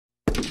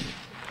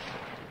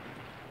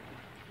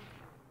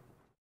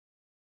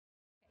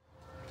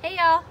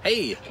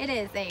Hey! It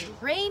is a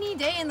rainy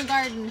day in the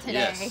garden today.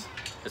 Yes.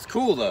 It's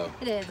cool though.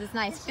 It is. It's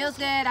nice. Feels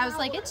good. I was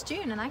like, it's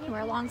June and I can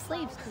wear long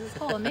sleeves because it's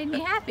cool. It made me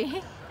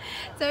happy.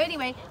 So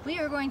anyway, we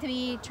are going to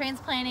be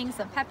transplanting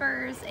some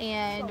peppers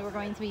and we're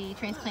going to be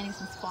transplanting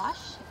some squash,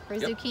 or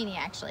zucchini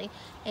actually,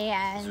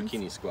 and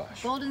zucchini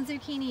squash. Golden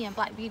zucchini and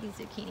black beauty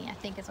zucchini, I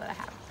think is what I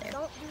have there.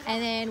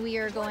 And then we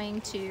are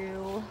going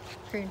to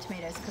prune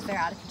tomatoes because they're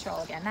out of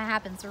control again. That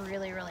happens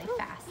really, really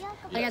fast.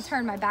 Like I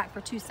turned my back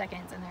for 2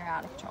 seconds and they're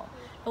out of control.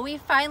 But we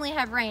finally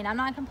have rain. I'm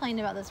not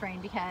complaining about this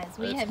rain because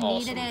we have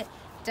needed it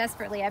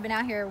desperately. I've been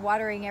out here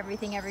watering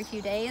everything every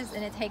few days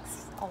and it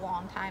takes a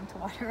long time to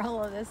water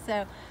all of this.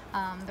 So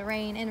the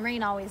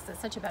rain always does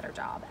such a better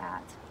job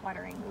at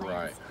watering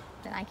plants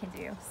than I can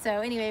do. So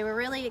anyway, we're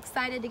really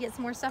excited to get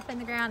some more stuff in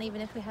the ground, even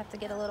if we have to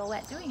get a little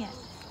wet doing it.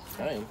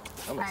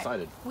 I'm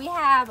excited. We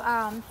have,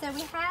 so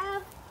we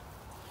have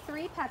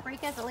 3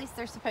 paprikas, at least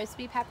they're supposed to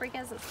be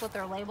paprikas. That's what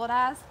they're labeled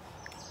as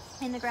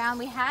in the ground.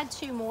 We had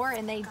 2 more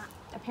and they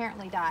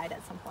apparently died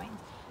at some point.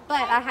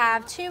 But I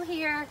have 2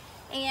 here.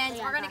 And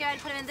we're going to go ahead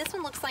and put them in. This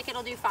one looks like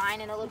it'll do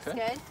fine and it looks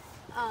good.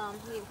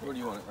 Where do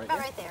you want it?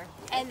 Right there.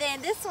 And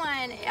then this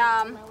one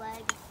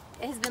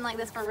it has been like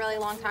this for a really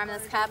long time in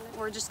this cup.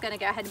 We're just going to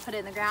go ahead and put it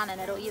in the ground and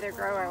it'll either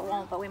grow or it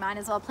won't. But we might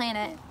as well plant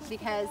it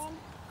because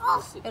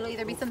it'll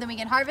either be something we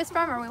can harvest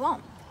from or we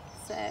won't.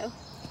 So,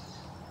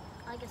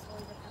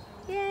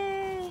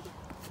 yay!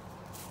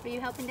 Are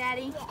you helping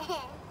Daddy?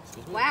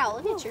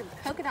 Wow, look at your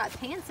polka dot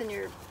pants and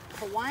your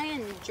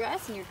Hawaiian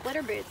dress and your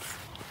glitter boots.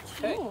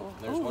 Okay,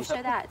 there's one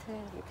show that.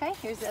 Okay,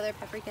 here's the other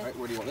paprika. All right,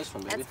 where do you want this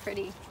one, baby? That's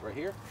pretty. Right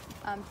here?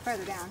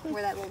 Further down,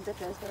 where that little dip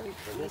is.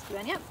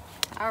 Yep.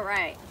 All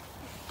right.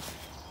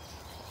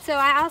 So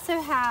I also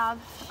have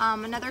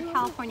another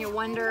California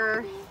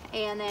Wonder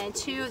and then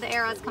 2 of the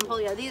Eros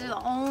Compolio. These are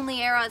the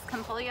only Eros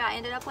Compolio I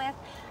ended up with.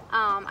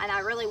 And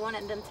I really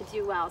wanted them to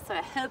do well. So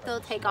I hope they'll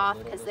take off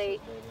because they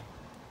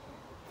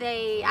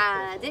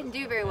didn't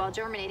do very well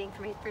germinating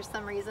for me for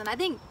some reason. I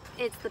think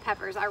it's the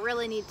peppers. I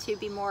really need to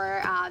be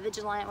more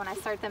vigilant when I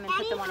start them and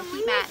put them on a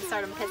heat mat and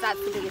start them because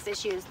that's the biggest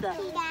issue is the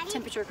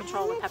temperature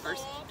control with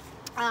peppers.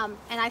 And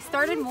I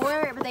started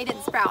more, but they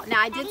didn't sprout. Now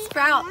I did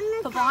sprout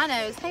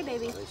poblanos. Hey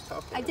baby.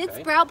 I did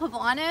sprout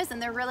poblanos and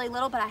they're really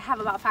little, but I have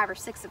about 5 or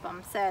 6 of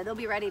them. So they'll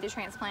be ready to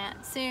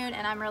transplant soon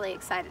and I'm really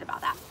excited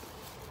about that.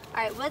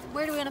 All right,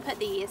 where do we want to put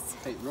these?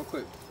 Hey, real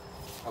quick.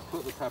 I'll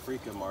put the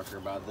paprika marker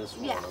by this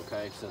one,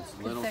 okay? Since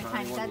little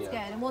tiny one. That's good.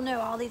 And we'll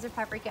know all these are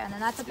paprika, and then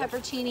that's a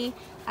peppercini.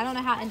 I don't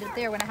know how it ended up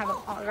there when I have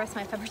all the rest of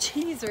my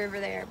pepperoncinis are over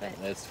there, but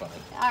that's fine.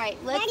 All right,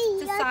 let's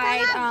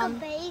decide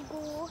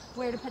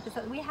where to put this.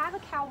 We have a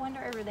cow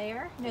wonder over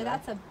there. No,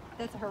 that's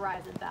a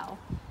horizon bell.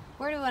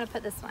 Where do we want to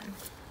put this one?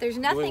 There's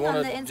nothing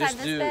on the inside of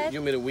this bed. You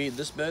want me to weed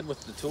this bed with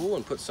the tool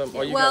and put some?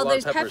 Oh, you well, got a lot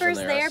there's of peppers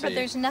in there, but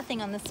there's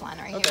nothing on this one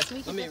right here. So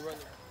we can let me run.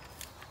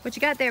 What you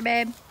got there,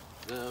 babe?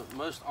 The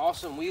most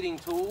awesome weeding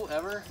tool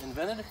ever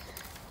invented,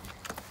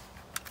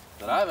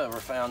 that I've ever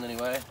found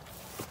anyway.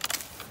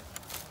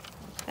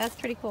 That's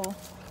pretty cool.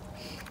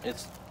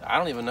 I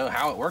don't even know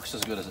how it works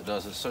as good as it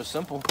does. It's so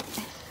simple.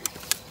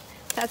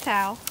 That's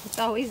how. It's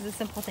always the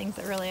simple things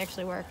that really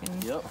actually work.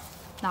 And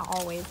not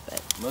always,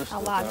 but a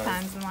lot of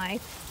times in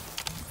life.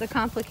 It's the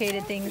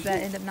complicated things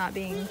that end up not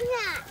being.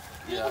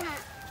 Yeah.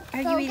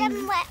 Are you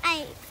eating? What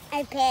I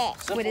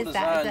picked. Simple what is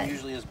design that?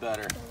 usually is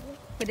better.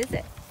 What is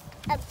it?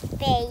 A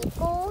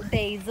basil.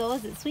 Basil.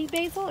 Is it sweet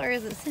basil or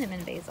is it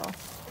cinnamon basil?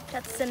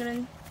 That's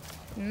cinnamon.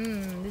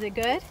 Mmm. Is it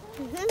good?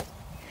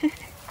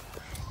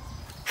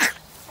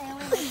 I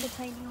only like the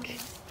tiny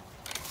ones.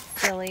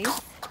 Silly.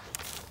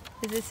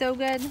 Is it so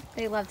good?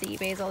 They love to eat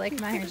basil. They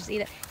come out here and just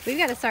eat it. We've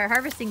got to start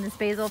harvesting this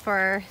basil for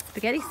our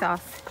spaghetti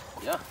sauce.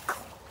 Yeah.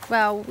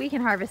 Well, we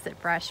can harvest it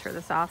fresh for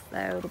the sauce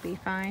though. It'll be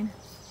fine.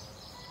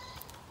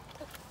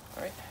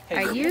 All right. All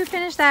right, you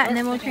finish that and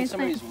then we'll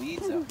transplant. Some of these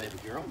weeds out, baby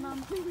girl.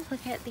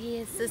 Look at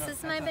these. This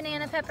is my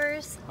banana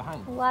peppers.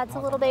 Lots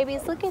of little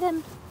babies. Look at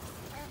them.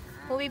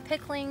 We'll be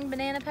pickling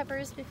banana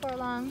peppers before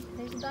long.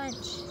 There's a bunch.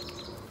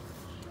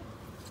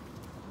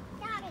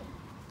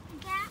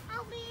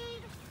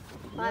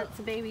 Lots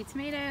of baby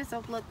tomatoes.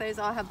 Oh, look, those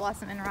all have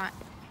blossom and rot.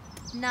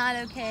 Not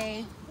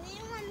okay.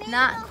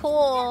 Not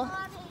cool.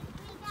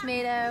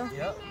 Tomato.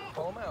 Yep,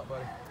 pull them out,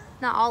 buddy.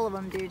 Not all of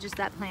them do, just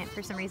that plant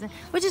for some reason.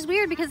 Which is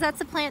weird because that's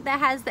the plant that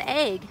has the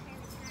egg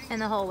in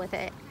the hole with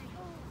it.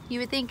 You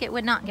would think it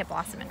would not get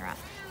blossom and rot.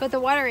 But the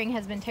watering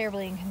has been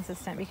terribly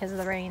inconsistent because of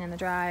the rain and the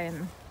dry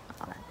and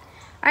all that.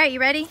 All right, you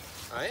ready?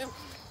 I am. All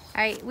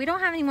right, we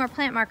don't have any more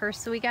plant markers,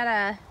 so we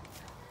gotta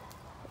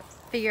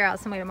figure out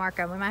some way to mark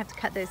them. We might have to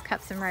cut those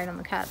cups and write on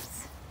the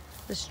cups,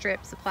 the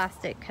strips of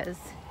plastic, because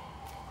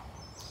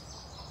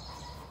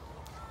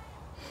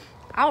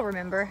I'll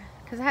remember,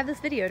 because I have this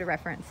video to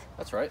reference.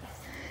 That's right.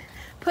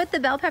 Put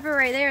the bell pepper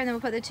right there, and then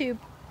we'll put the 2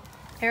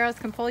 Eros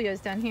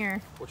Compolios down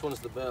here. Which one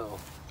is the bell?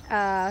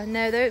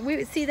 No,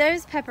 we see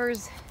those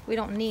peppers we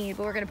don't need,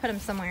 but we're gonna put them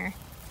somewhere.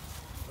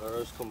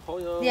 Eros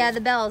Compolio. Yeah, the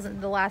bell is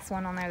the last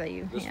one on there that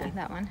you. This one?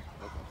 That one.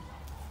 Okay.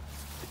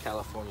 The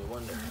California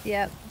Wonder.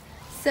 Yep.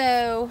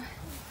 So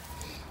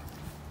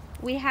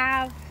We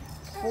have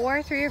 3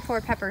 or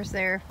 4 peppers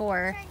there,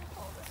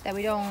 that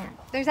we don't.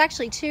 There's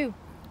actually 2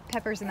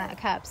 peppers in that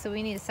cup, so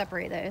we need to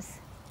separate those.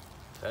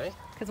 Okay.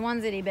 Because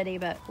one's itty bitty,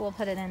 but we'll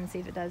put it in and see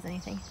if it does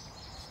anything.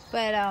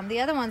 But the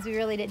other ones we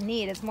really didn't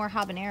need. It's more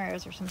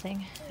habaneros or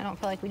something. I don't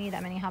feel like we need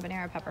that many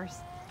habanero peppers.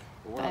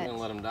 Well, we're not gonna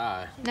let them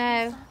die.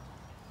 No.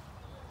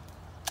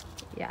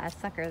 Yeah,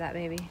 sucker that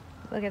baby.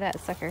 Look at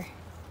that sucker.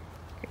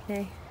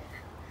 Okay.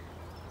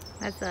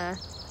 That's a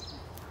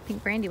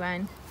pink brandy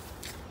wine.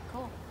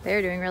 Cool.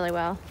 They're doing really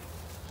well.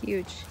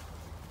 Huge.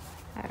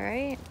 All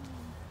right.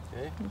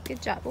 Okay.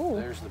 Good job. Ooh.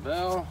 There's the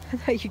bell. I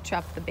thought you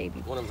dropped the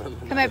baby. One of them.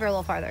 Come over a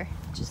little farther.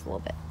 Just a little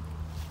bit.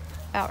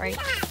 About right.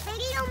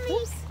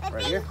 Oops.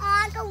 Right here?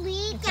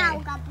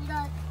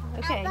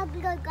 Okay.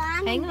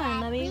 Hang on,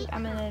 let me.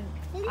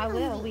 I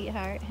will,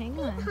 sweetheart. Hang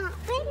on.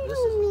 This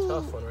is a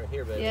tough one right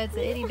here, baby. Yeah, it's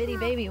an itty bitty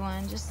baby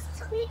one. Just.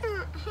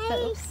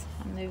 Oops.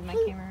 I'm moving my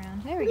camera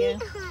around. There we go.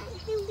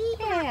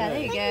 Yeah,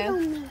 there you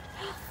go.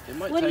 It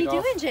might What are take you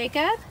off. doing,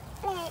 Jacob?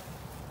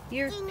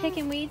 You're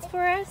picking weeds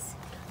for us?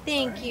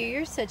 Thank you.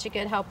 You're such a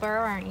good helper,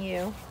 aren't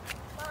you?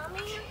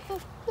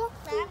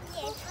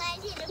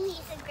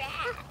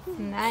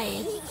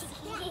 Nice.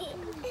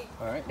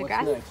 All right, The what's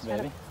grass. next,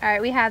 baby? All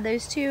right, we have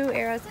those 2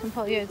 arrows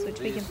compulsions, which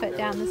we can put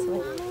down this way. Do you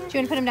want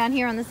to put them down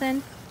here on this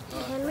end?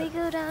 Can we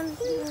go down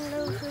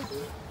those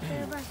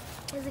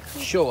there's a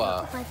creek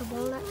Sure. like a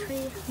walnut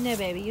tree? No,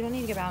 baby, you don't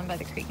need to go down by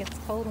the creek. It's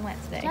cold and wet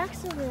today.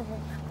 Jack's over there.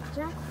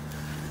 Jack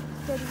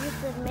said you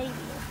said maybe.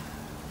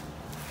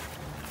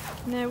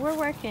 No, we're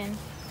working.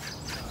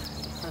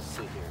 Let's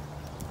see here.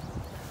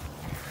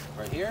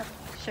 Right here?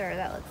 Sure,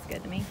 that looks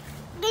good to me.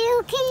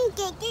 You can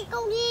get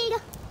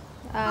it.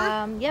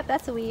 Yep,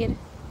 that's a weed.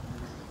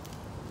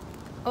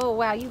 Oh,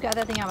 wow, you got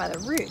that thing out by the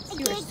roots.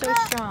 You are so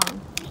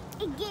strong.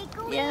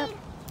 Yep.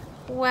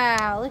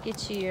 Wow, look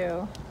at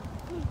you.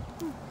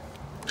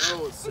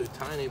 Oh, it's so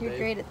tiny, You're baby.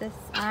 great at this.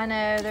 I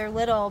know, they're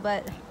little,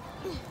 but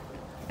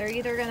they're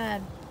either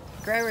gonna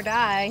grow or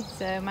die,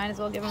 so might as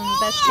well give them the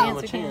best Give 'em chance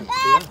a we can.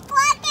 chance,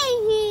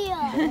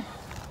 Here.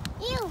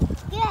 You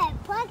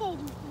get plugging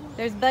here.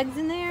 There's bugs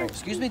in there. Hey,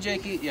 excuse me,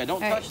 Jakey. Yeah,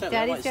 don't All touch right, that.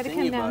 Daddy's That got to might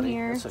come sting you, down buddy.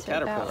 here That's a to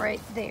about caterpillar.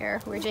 right there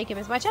where Jacob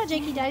is. Watch out,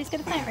 Jakey. Daddy's got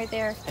a plant right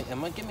there. Hey,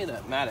 Emma, give me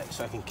that mattock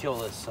so I can kill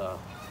this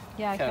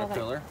Yeah, I kill that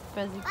caterpillar.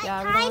 fuzzy. What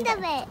Yeah, we kind don't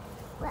of want it?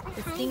 What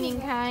the kind stinging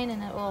of it? kind,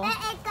 and it will. It's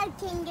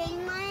a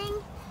stinging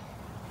one.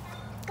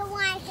 The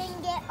one I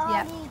can get all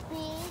Yep. these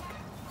big.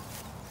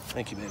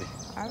 Thank you, baby.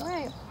 All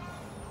right.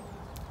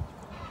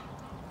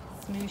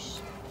 Smoosh.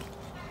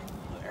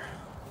 There.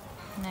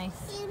 Nice.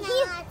 You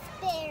know how to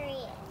bury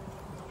it.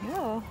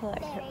 Oh, look.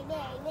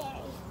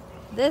 Very.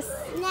 This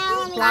Now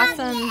let me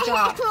blossom have it.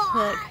 dropped.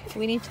 Look,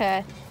 we need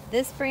to.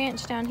 This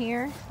branch down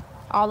here,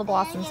 all the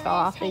blossoms fell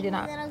off. They did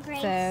not.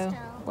 So,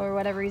 for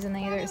whatever reason,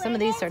 they either some of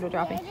these started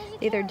dropping.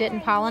 They either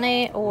didn't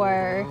pollinate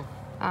or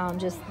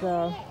just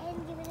the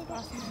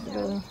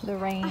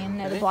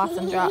rain or the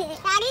blossom dropped.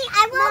 Daddy,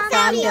 I will So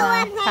I'm you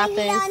gonna one tap right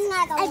those.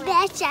 I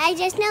bet you. I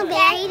just now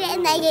buried it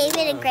and they gave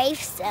it a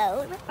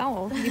gravestone.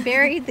 Oh, you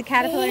buried the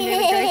caterpillar and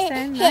gave it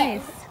gravestone?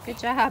 Nice. Good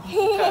job.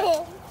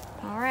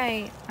 All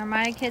right. Are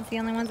my kids the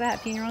only ones that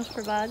have funerals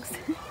for bugs?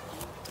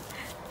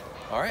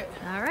 All right.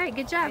 All right.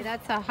 Good job.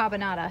 That's a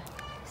habanada.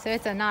 So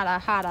it's a not a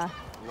hata.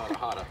 Not a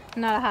hotta.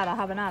 Not a hata,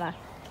 habanada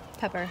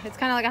pepper. It's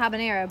kind of like a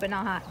habanero, but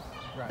not hot.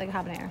 Right. Like a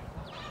habanero.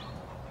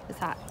 It's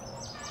hot.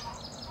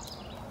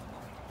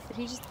 Did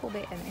he just pull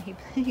basil?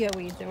 He got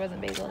weeds. There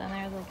wasn't basil down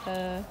there. I was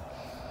like,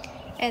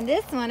 And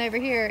this one over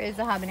here is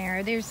a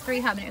habanero. There's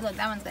 3 habaneros. Look,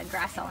 that one's got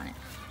grass all in it.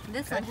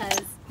 This one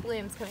has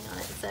blooms coming on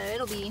it, so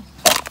it'll be.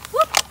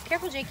 Whoop!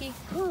 Careful, Jakey.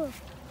 All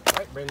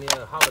right, bring me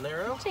a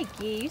habanero.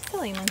 Jakey, you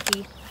silly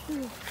monkey.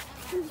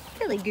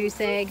 Silly goose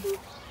egg.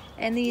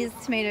 And these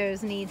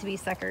tomatoes need to be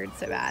suckered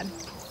so bad.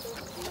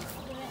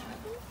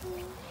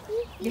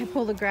 Yeah,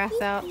 pull the grass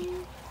out.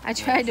 I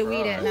tried to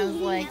weed it and I was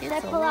like, Did I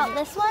pull out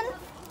this one?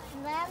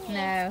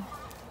 no.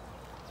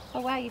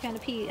 Oh wow, you found a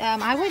pea.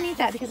 I wouldn't eat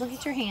that because look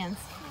at your hands.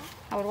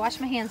 I would wash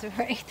my hands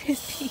before I ate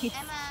this pea.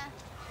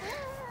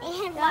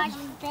 And watch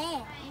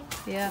that.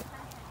 Yep.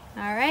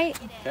 All right.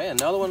 Okay,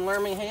 another one,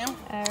 Birmingham.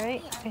 All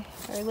right.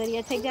 Or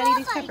Lydia, take Daddy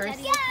these peppers.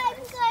 Yeah, I'm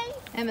going.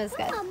 Emma's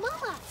got.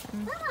 Mama.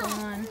 Hold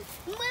on.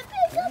 Mama.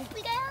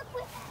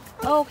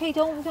 Oh, okay,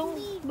 don't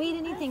weed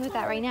anything with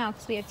that right now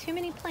because we have too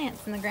many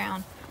plants in the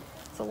ground.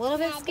 It's a little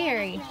bit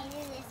scary.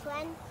 This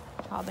one.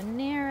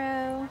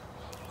 Habanero.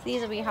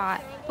 These will be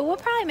hot. But we'll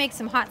probably make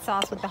some hot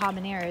sauce with the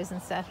habaneros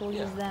and stuff. We'll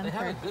use them They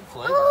have a for. good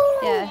flavor.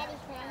 Yeah.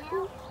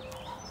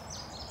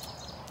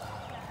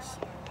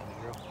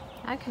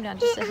 I come down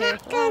just a hair.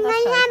 Oh,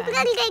 that's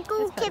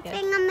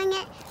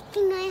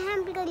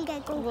probably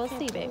fine. We'll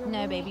see, babe.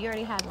 No, baby, you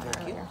already had one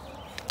earlier.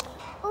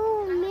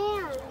 Oh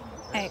man.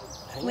 Hey,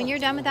 when you're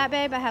done with that,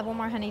 babe, I have one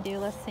more honeydew.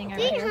 Let's sing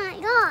over here.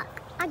 Look.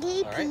 I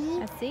gave All right. you.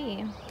 Let's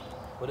see.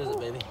 What is it,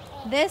 baby?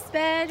 This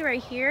bed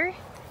right here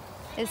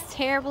is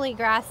terribly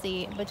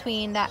grassy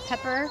between that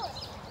pepper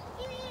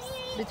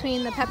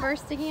between the pepper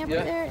sticking up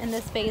right there and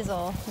this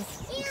basil,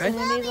 this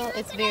cinnamon basil,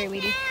 it's very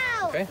weedy.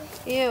 Okay.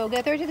 Ew,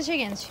 go throw it to the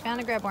chickens. She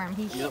found a grub worm.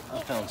 Yep, I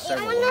found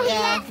several.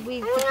 Yeah,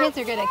 the kids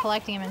are good at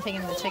collecting them and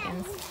taking them to the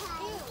chickens.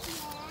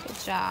 Good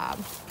job.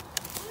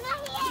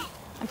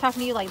 I'm talking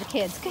to you like the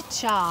kids. Good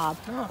job.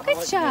 Oh,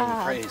 Good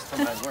job. Praise.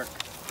 Sometimes work.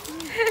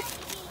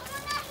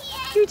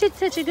 You did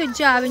such a good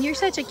job, and you're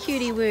such a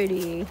cutie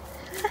woody.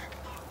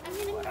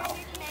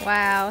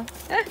 Wow.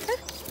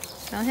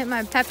 Don't hit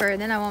my pepper,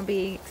 then I won't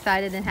be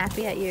excited and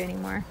happy at you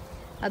anymore.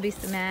 I'll be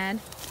so mad.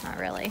 Not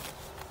really.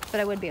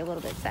 But I would be a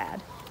little bit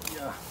sad.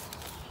 Yeah.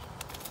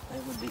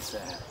 It would be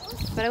sad.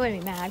 But I wouldn't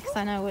be mad because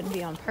I know it wouldn't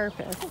be on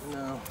purpose.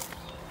 No.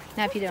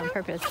 Now if you did it on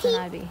purpose,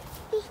 then I'd be...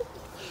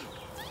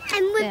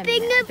 I'm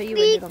whipping a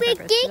big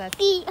wicket.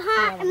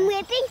 I'm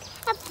whipping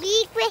a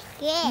big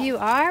wicket. You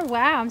are?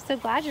 Wow, I'm so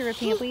glad you're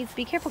ripping up weeds.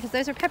 Be careful because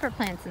those are pepper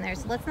plants in there,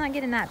 so let's not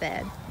get in that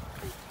bed.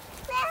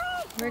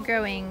 We're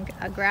growing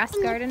a grass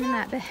garden in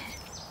that bed.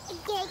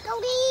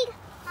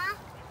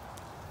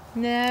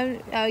 No,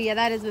 oh yeah,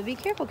 that is, but be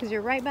careful because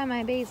you're right by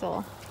my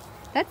basil.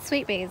 That's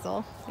sweet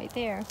basil, right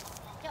there.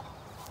 Yep.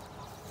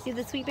 See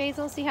the sweet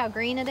basil? See how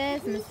green it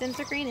is? And the stems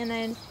are green, and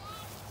then...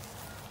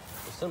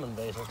 The cinnamon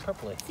basil,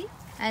 purpley. See?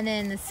 And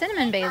then the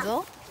cinnamon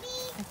basil,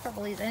 it's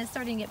purpley, and it's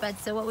starting to get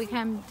buds. So what we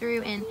come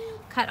through and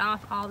cut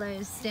off all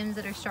those stems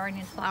that are starting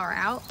to flower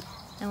out,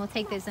 and we'll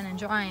take those in and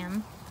dry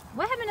them.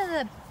 What happened to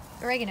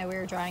the oregano we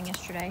were drying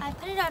yesterday? I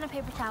put it on a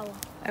paper towel.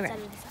 Okay.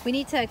 We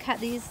need to cut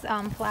these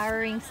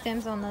flowering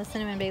stems on the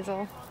cinnamon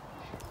basil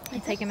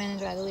and take them in and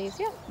dry the leaves.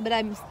 Yep.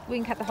 But we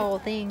can cut the whole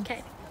thing.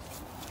 Okay.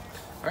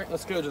 All right,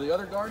 let's go to the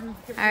other garden.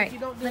 All right.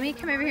 Let me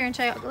come over here and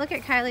show you. Look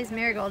at Kylie's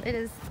marigold. It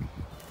is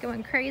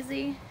going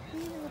crazy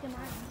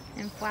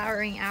and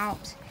flowering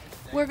out.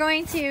 We're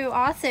going to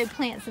also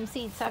plant some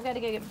seeds. So I've got to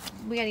go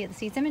we got to get the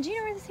seeds. Emma, do you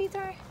know where the seeds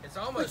are? It's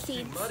almost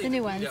too muddy The new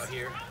to ones. eat out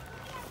here.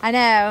 I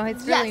know.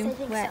 It's really Yes, I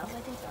think wet. so. I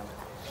think so.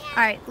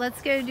 All right,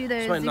 let's go do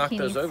those Somebody knocked zucchinis.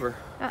 those over.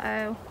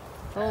 Uh-oh.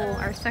 Oh,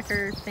 our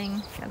sucker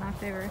thing got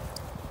knocked over.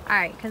 All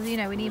right, because, you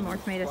know, we need more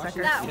tomato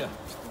suckers. No. Yeah.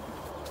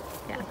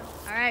 Yeah.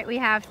 All right, we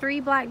have 3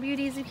 Black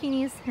Beauty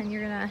zucchinis, and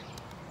you're going to...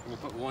 We'll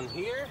put one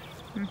here.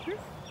 One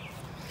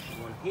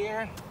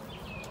here.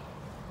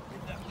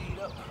 Get that lead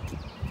up.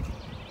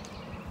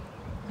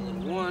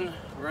 And one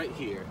right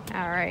here.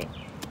 All right.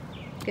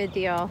 Good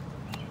deal.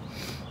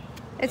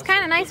 It's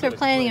kind of nice for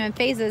planting them in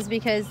phases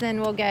because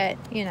then we'll get,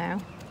 you know,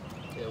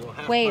 Yeah, we'll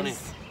have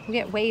waves. We'll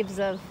get waves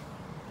of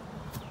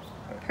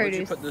Where'd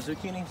you produce. put the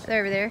zucchinis? They're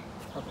over there.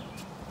 Okay.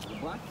 The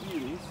black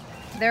beauties.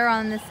 They're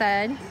on this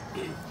side.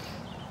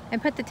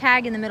 And put the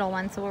tag in the middle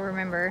one so we'll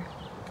remember.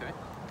 Okay.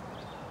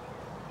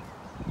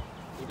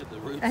 Look at the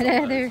roots. I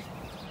know on they're... those.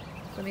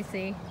 Let me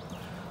see.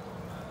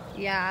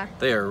 Yeah.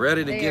 They are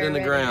ready to they get are in the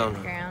ready to get ground.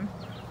 in the ground.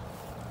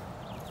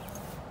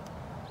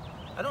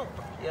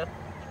 Yeah.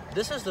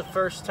 This is the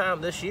first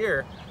time this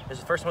year, is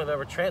the first time we've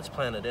ever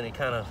transplanted any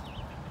kind of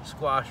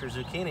squash or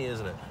zucchini,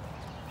 isn't it?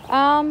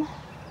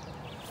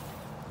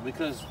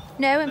 Because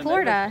No, in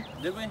Florida.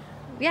 Did we?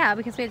 Yeah,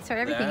 because we had to start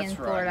everything That's in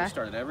right. Florida. We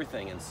started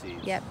everything in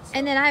seeds. Yep. So.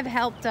 And then I've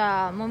helped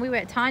when we were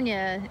at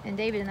Tanya and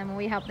David, and then when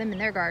we helped them in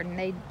their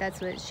garden, that's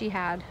what she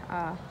had,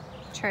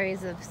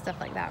 trays of stuff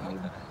like that.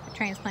 And we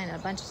transplanted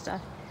a bunch of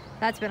stuff.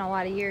 That's been a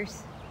lot of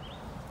years.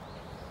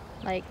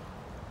 Like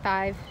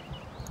 5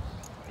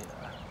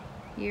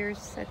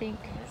 years, I think.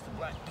 There's the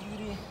black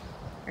beauty.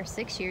 Or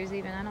 6 years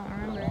even, I don't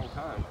remember. A long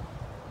time.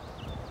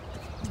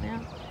 Yeah.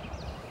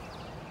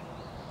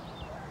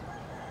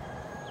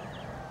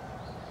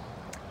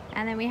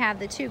 And then we have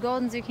the 2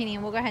 golden zucchini,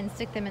 and we'll go ahead and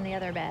stick them in the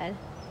other bed.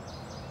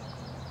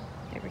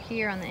 Over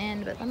here on the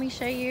end, but let me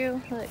show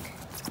you. Look.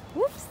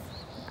 Whoops.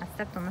 I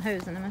stepped on the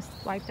hose and almost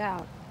wiped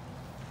out.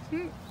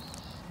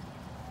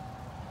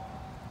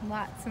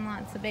 Lots and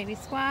lots of baby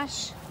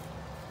squash.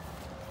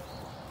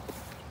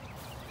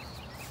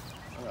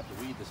 I'm gonna have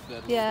to weed this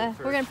bed. Yeah,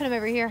 we're gonna put them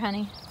over here,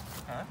 honey.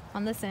 Huh?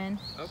 On this end.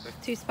 Okay.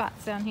 2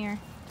 spots down here.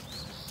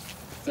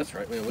 That's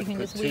right. Man, we You can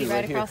put just 2 weed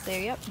right here. across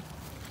there. Yep.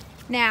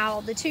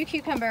 Now the 2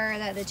 cucumber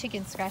that the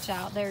chickens scratch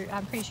out,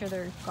 I'm pretty sure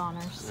they're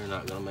goners. They're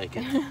not gonna make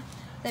it.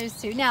 Those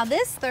 2. Now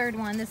this 3rd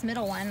one, this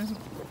middle one,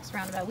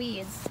 surrounded by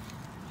weeds.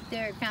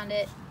 Derek found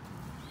it,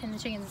 and the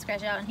chickens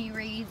scratched out, and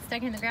he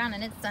stuck it in the ground,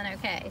 and it's done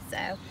okay.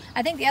 So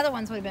I think the other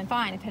ones would have been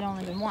fine if it had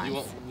only been once. You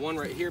want one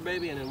right here,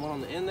 baby, and then one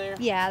on the end there?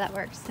 Yeah, that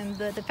works. And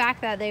the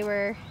fact that they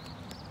were,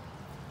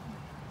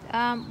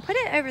 put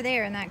it over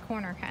there in that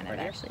corner, kind of, Right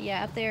here? actually.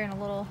 Yeah, up there in a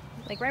little,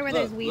 like right where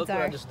Look, those weeds look what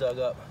are. I just dug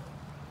up.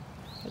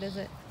 What is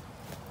it?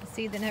 A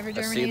seed that never A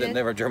germinated? seed that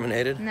never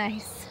germinated.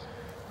 Nice.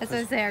 That's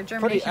what I say, our germination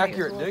Pretty rate was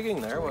accurate a little-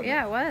 digging there, wasn't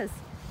Yeah, it was.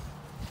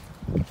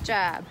 Good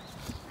job.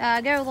 Go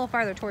a little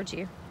farther towards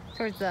you.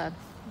 Towards the,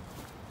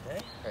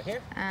 it? Okay,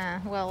 right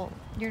here? well,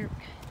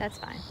 that's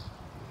fine.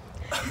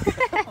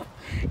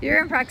 You're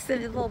in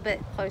proximity a little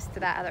bit close to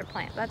that other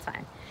plant. That's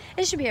fine.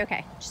 It should be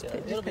okay. Just Yeah,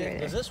 put it'll it be, right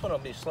because there. this one will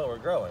be slower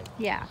growing.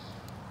 Yeah.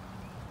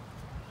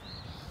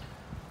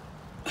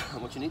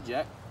 What you need,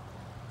 Jack?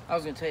 I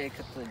was gonna tell you I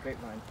cut the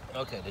grapevine.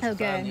 Okay, did you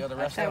find the other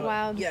rest of it?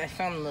 Wild, Yeah, I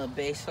found the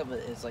base of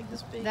it is like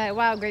this big. that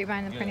wild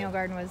grapevine in the perennial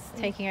garden was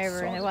taking over,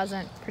 and it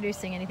wasn't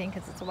producing anything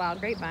because it's a wild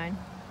grapevine.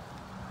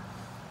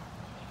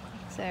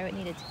 So it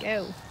needed to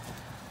go.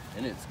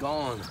 And it's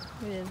gone.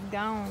 It is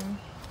gone.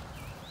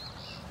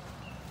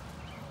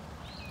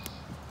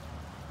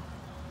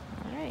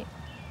 All right.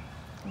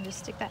 And just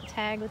stick that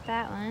tag with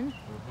that one.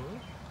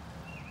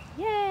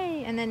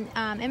 Yay! And then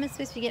Emma's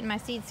supposed to be getting my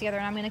seeds together,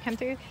 and I'm going to come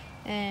through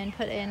and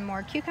put in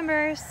more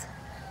cucumbers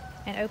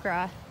and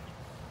okra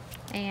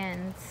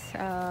and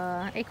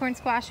acorn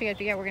squash. We got to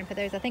figure out where we're going to put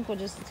those. I think we'll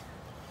just,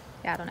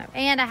 yeah, I don't know.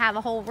 And I have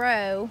a whole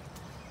row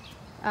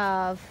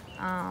of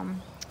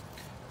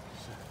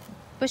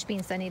bush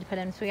beans that I need to put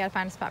in, so we got to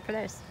find a spot for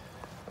those.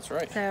 That's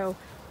right. So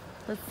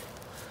let's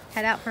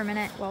head out for a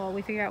minute while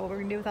we figure out what we're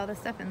going to do with all this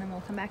stuff, and then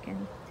we'll come back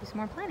and do some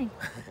more planning.